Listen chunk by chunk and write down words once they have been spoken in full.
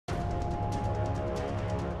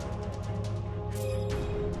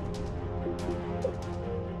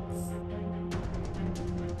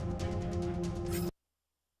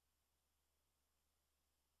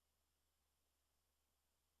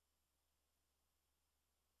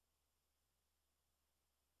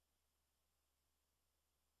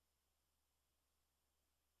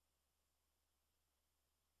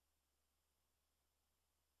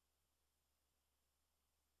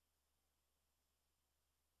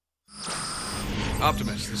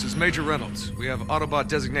Optimus, this is Major Reynolds. We have Autobot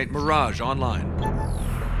designate Mirage online.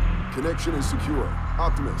 Connection is secure.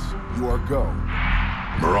 Optimus, you are go.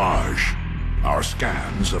 Mirage, our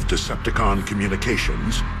scans of Decepticon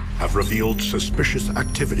communications have revealed suspicious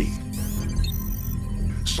activity.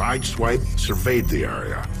 Sideswipe surveyed the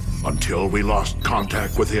area until we lost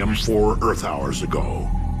contact with him 4 Earth hours ago.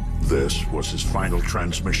 This was his final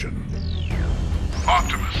transmission.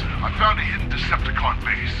 Optimus, I found a hidden Decepticon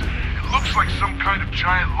base. It looks like some kind of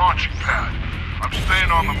giant launching pad. I'm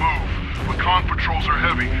staying on the move. Recon patrols are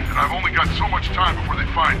heavy, and I've only got so much time before they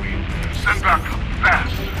find me. Send backup,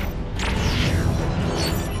 fast!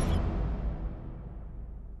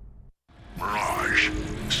 Mirage,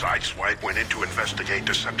 Sideswipe went in to investigate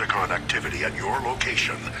Decepticon activity at your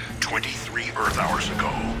location 23 Earth hours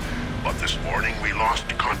ago. But this morning we lost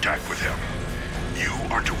contact with him. You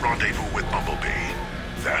are to rendezvous with Bumblebee,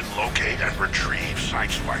 then locate and retrieve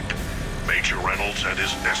Sideswipe. Major Reynolds and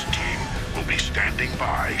his Nest team will be standing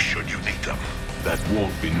by should you need them. That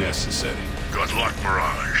won't be necessary. Good luck,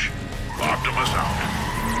 Mirage. Optimus out.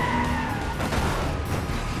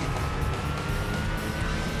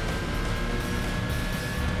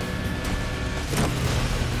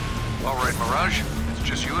 All right, Mirage. It's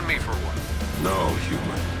just you and me for a while. No,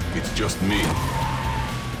 human. It's just me.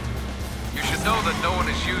 You should know that no one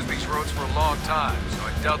has used these roads for a long time, so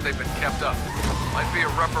I doubt they've been kept up. Might be a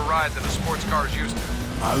rougher ride than a sports car is used to.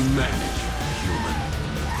 I'll manage, human.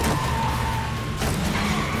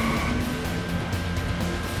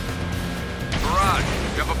 Mirage,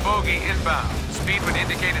 you have a bogey inbound. Speed would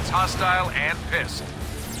indicate it's hostile and pissed.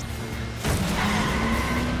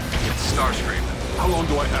 It's Starscream. How long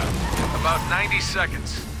do I have? About 90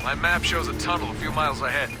 seconds. My map shows a tunnel a few miles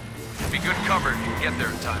ahead. Be good cover if you can get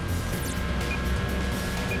there in time.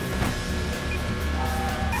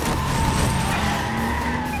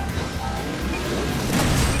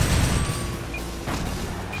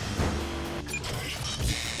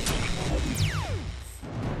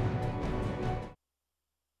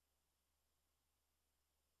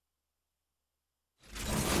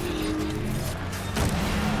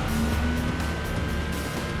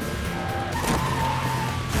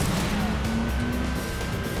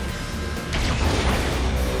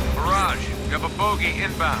 You have a bogey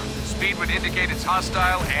inbound. Speed would indicate it's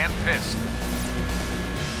hostile and pissed.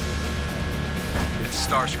 It's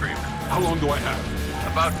Starscream. How long do I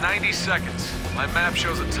have? About 90 seconds. My map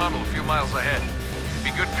shows a tunnel a few miles ahead.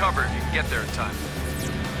 Be good cover if you can get there in time.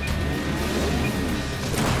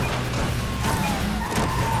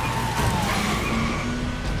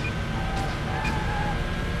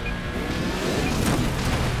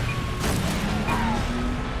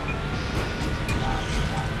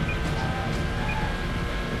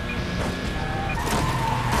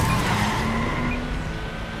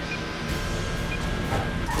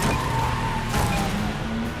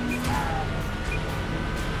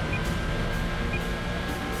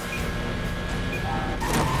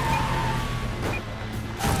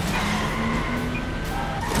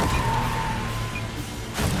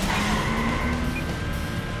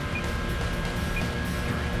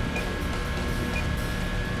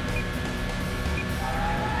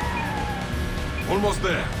 Almost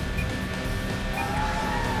there.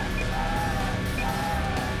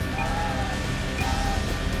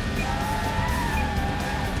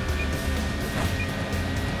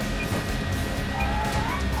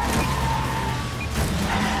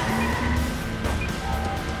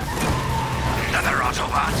 Another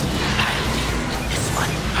Autobot. I'll deal with this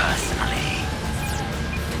one personally.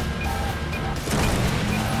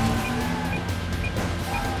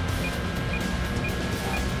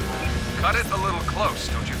 Cut it a little close,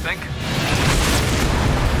 don't you think?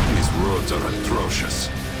 These roads are atrocious.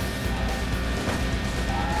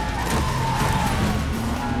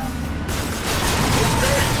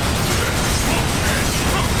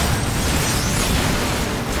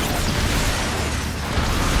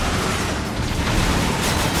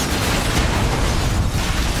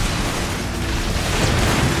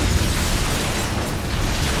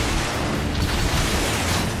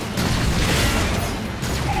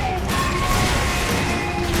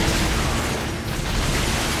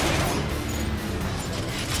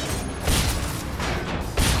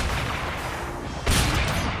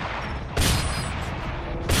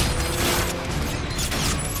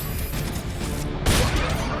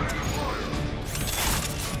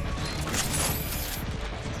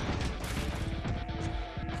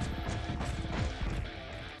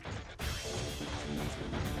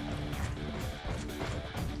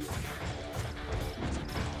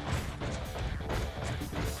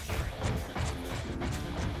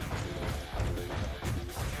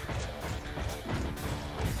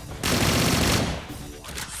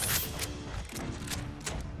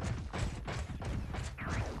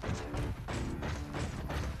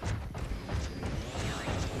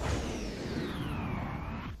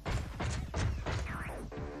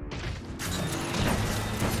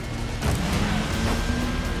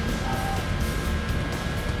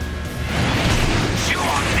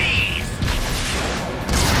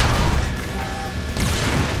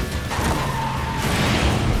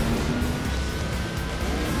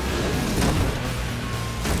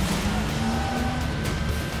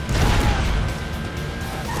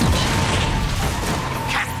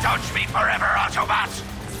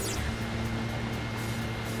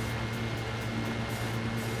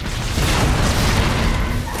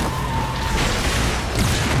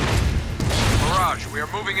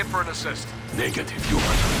 We're moving in for an assist. Negative, human.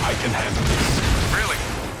 I can handle this. Really?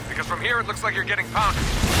 Because from here it looks like you're getting pounded.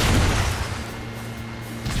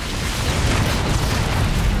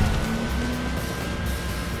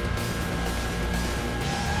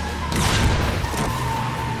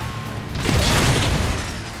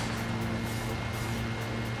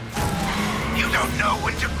 You don't know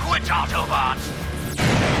when to quit, Autobot!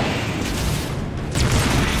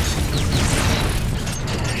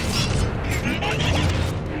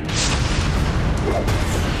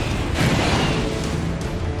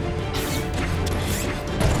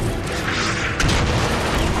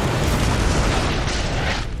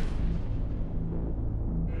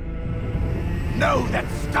 Know that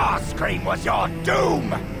Starscream was your doom!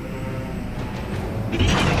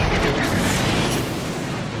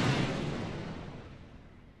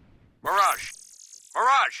 Mirage!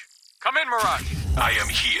 Mirage! Come in, Mirage! I am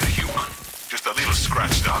here, human. Just a little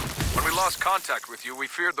scratched up. When we lost contact with you, we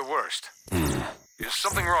feared the worst. Is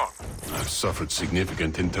something wrong? I've suffered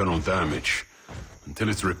significant internal damage. Until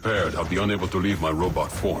it's repaired, I'll be unable to leave my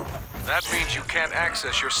robot form. That means you can't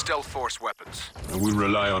access your Stealth Force weapons. I will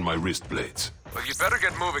rely on my wrist blades. Well, you better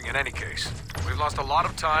get moving in any case. We've lost a lot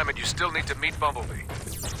of time and you still need to meet Bumblebee.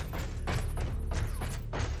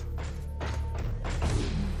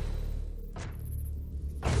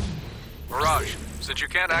 Mirage, since you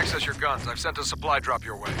can't access your guns, I've sent a supply drop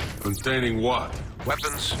your way. Containing what?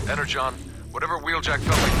 Weapons, energon, whatever Wheeljack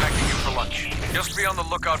felt like packing you for lunch. Just be on the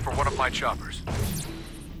lookout for one of my choppers.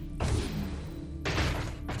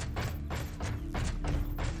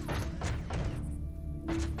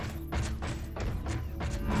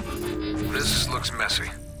 This looks messy.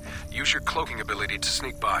 Use your cloaking ability to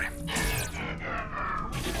sneak by.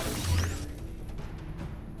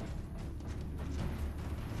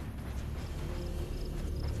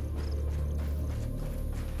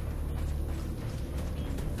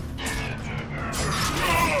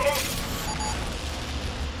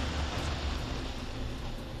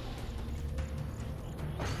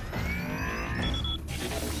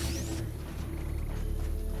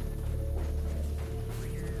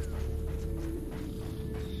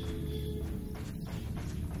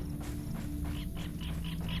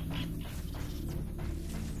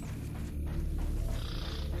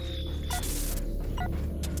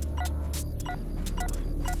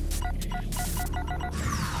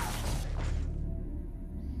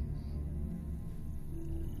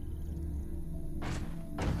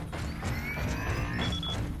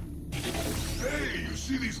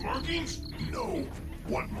 See these markings? No.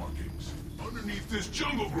 What markings? Underneath this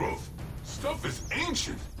jungle growth. Stuff is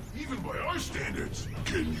ancient, even by our standards.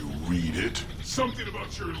 Can you read it? Something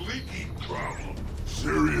about your leaking problem.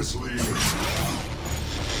 Seriously?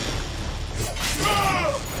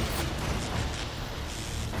 Ah!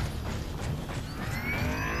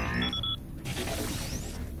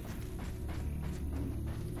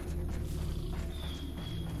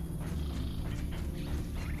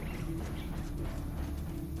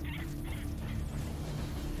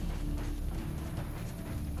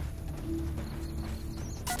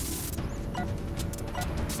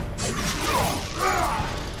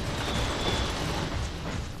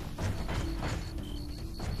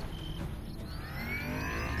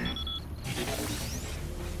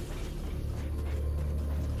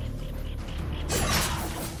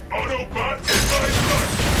 Autobot advised.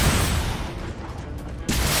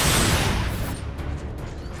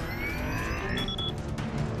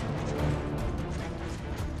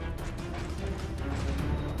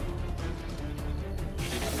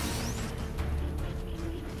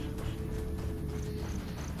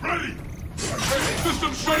 Ready!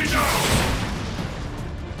 System shutting down!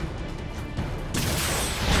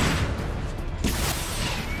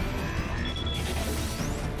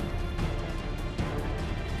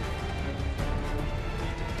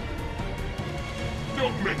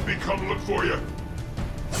 Don't make me come look for you!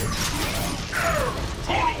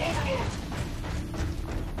 Total overload!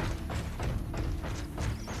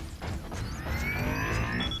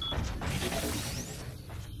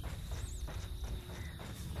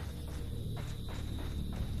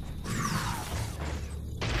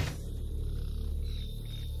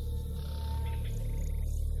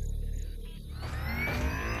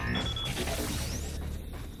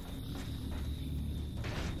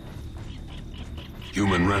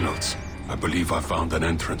 Human Reynolds, I believe I found an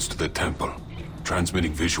entrance to the temple.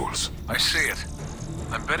 Transmitting visuals. I see it.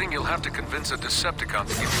 I'm betting you'll have to convince a Decepticon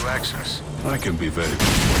to give you access. I can be very...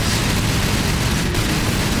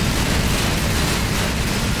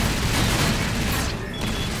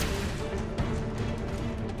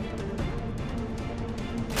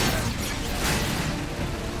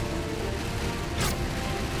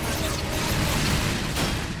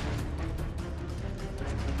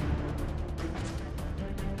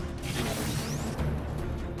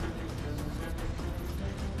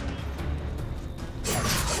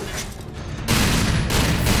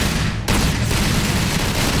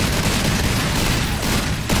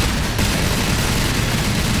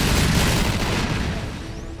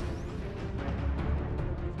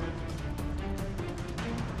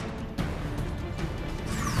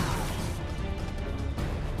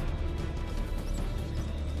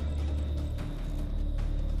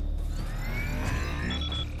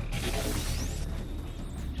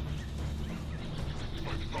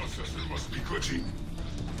 Processor must be glitching.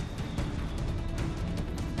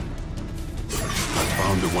 I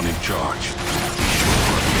found the one in charge. He's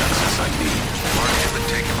sure of the access I need. Mark him and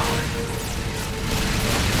take him out.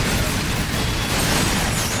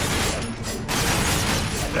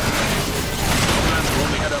 Commander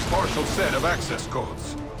only had a partial set of access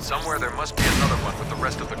codes. Somewhere there must be another one with the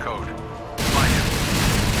rest of the code. Find him.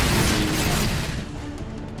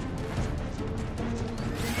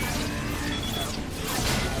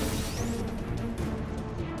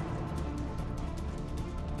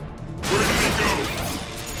 Where did he go?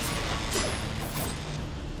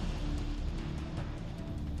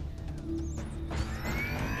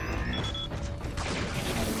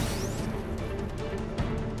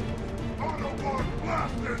 Autobot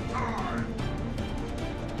blast in time!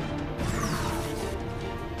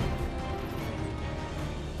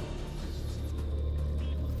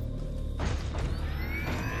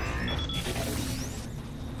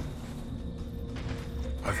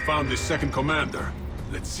 I found the second commander.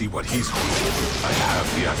 Let's see what he's holding. I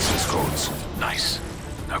have the access codes. Nice.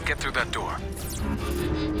 Now get through that door.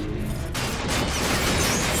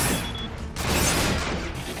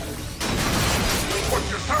 What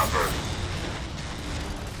just happened?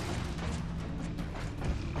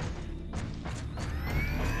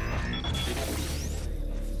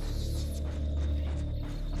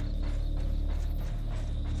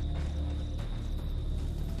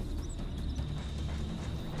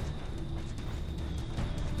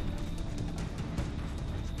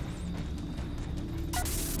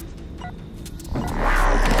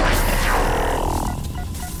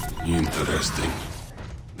 Interesting.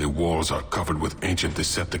 The walls are covered with ancient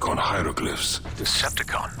Decepticon hieroglyphs.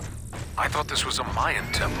 Decepticon? I thought this was a Mayan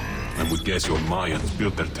temple. I would guess your Mayans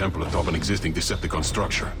built their temple atop an existing Decepticon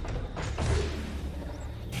structure.